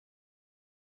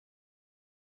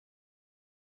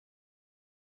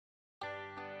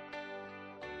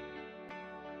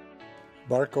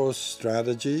Barco's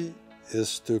strategy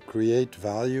is to create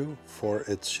value for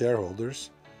its shareholders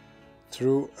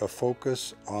through a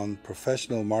focus on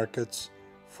professional markets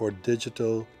for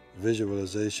digital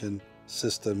visualization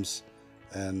systems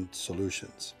and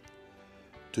solutions.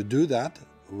 To do that,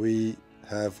 we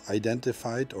have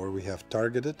identified, or we have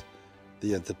targeted,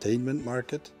 the entertainment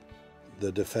market,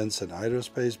 the defense and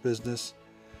aerospace business,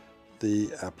 the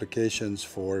applications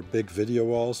for big video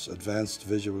walls, advanced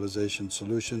visualization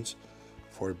solutions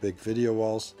for big video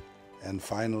walls, and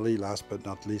finally, last but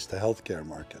not least, the healthcare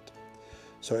market.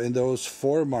 So in those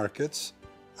four markets,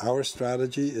 our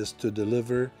strategy is to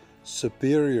deliver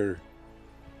superior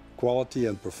quality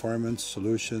and performance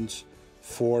solutions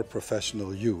for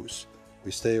professional use.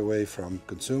 We stay away from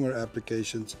consumer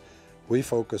applications. We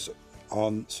focus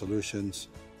on solutions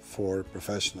for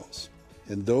professionals.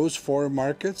 In those four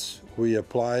markets, we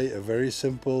apply a very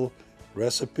simple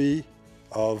recipe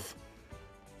of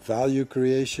value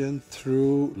creation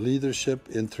through leadership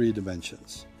in three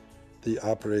dimensions: the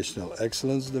operational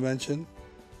excellence dimension,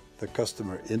 the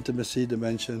customer intimacy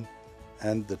dimension,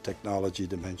 and the technology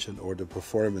dimension, or the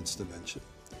performance dimension.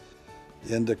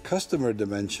 In the customer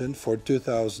dimension for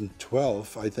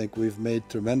 2012, I think we've made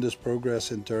tremendous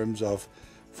progress in terms of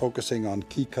focusing on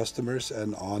key customers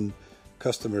and on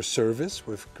customer service.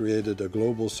 We've created a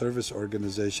global service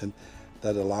organization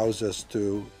that allows us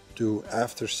to do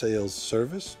after-sales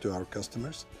service to our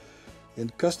customers. In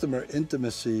customer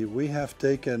intimacy, we have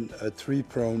taken a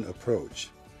three-pronged approach.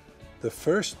 The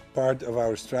first part of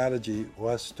our strategy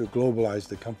was to globalize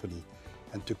the company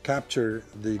and to capture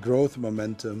the growth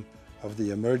momentum of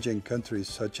the emerging countries,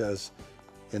 such as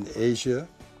in Asia,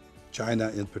 China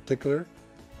in particular,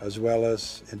 as well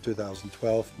as in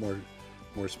 2012,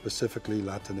 more specifically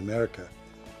Latin America.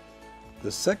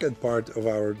 The second part of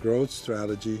our growth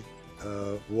strategy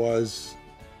was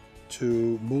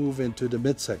to move into the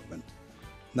mid-segment,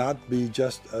 not be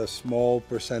just a small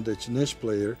percentage niche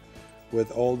player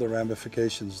with all the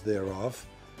ramifications thereof,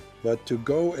 but to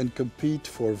go and compete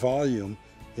for volume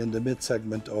in the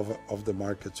mid-segment of the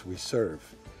markets we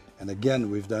serve. And again,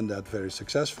 we've done that very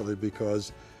successfully,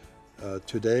 because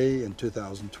today in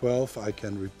 2012, I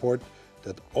can report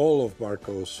that all of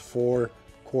Barco's four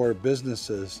core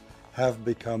businesses have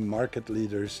become market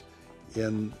leaders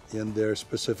in their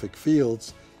specific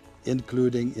fields,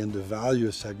 including in the value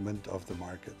segment of the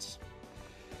markets.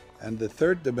 And the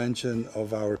third dimension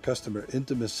of our customer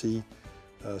intimacy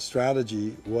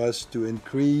strategy was to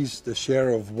increase the share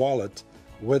of wallet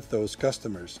with those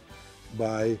customers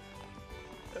by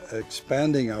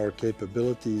expanding our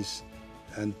capabilities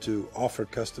and to offer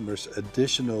customers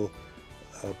additional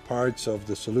parts of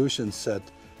the solution set,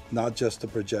 not just a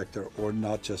projector or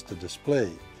not just a display.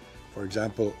 For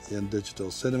example, in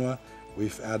digital cinema,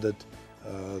 we've added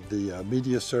the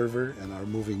media server and are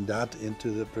moving that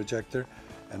into the projector,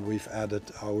 and we've added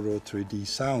Auro 3D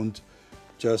sound,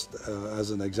 just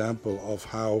as an example of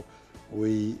how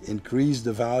we increase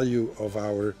the value of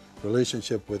our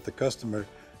relationship with the customer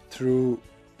through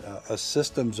a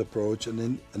systems approach,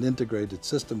 an integrated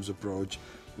systems approach,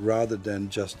 rather than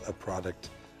just a product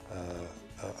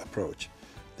approach.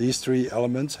 These three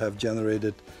elements have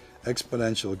generated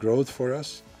exponential growth for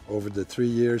us over the 3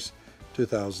 years,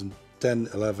 2010,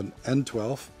 11, and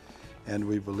 12, and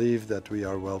we believe that we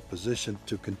are well positioned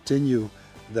to continue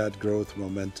that growth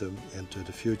momentum into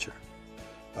the future.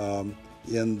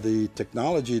 In the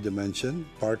technology dimension,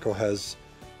 Barco has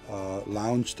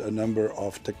launched a number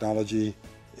of technology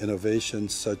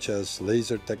innovations, such as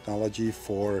laser technology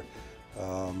for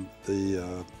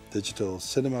the digital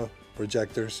cinema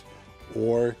projectors,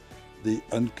 or the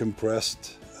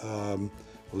uncompressed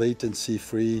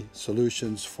latency-free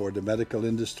solutions for the medical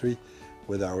industry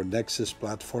with our Nexus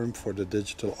platform for the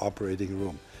digital operating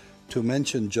room, to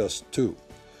mention just two.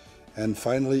 And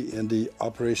finally, in the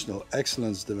operational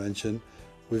excellence dimension,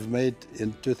 we've made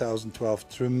in 2012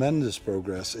 tremendous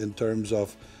progress in terms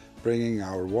of bringing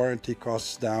our warranty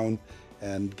costs down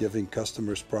and giving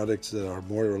customers products that are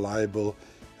more reliable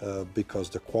because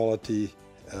the quality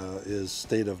is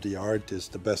state-of-the-art, is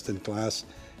the best in class,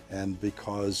 and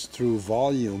because through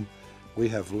volume we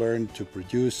have learned to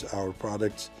produce our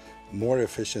products more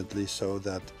efficiently, so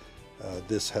that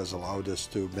this has allowed us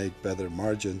to make better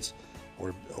margins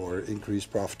or increase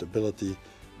profitability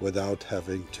without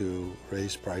having to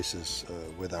raise prices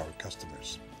with our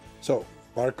customers. So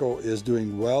Barco is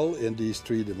doing well in these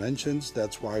three dimensions.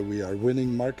 That's why we are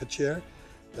winning market share.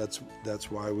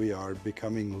 That's why we are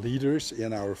becoming leaders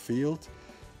in our field.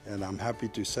 And I'm happy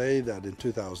to say that in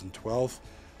 2012,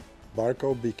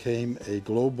 Barco became a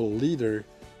global leader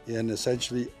in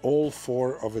essentially all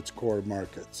four of its core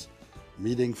markets: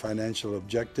 meeting financial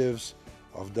objectives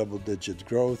of double-digit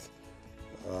growth,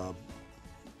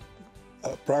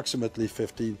 approximately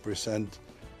 15%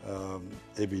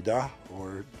 EBITDA,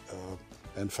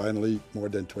 and finally more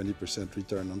than 20%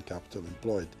 return on capital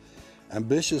employed.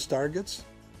 Ambitious targets,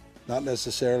 not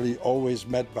necessarily always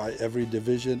met by every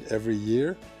division every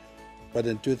year, but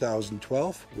in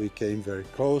 2012 we came very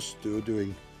close to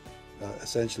doing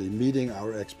essentially meeting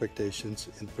our expectations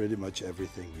in pretty much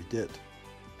everything we did.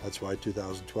 That's why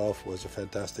 2012 was a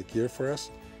fantastic year for us,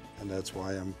 and that's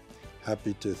why I'm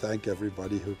happy to thank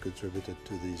everybody who contributed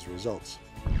to these results.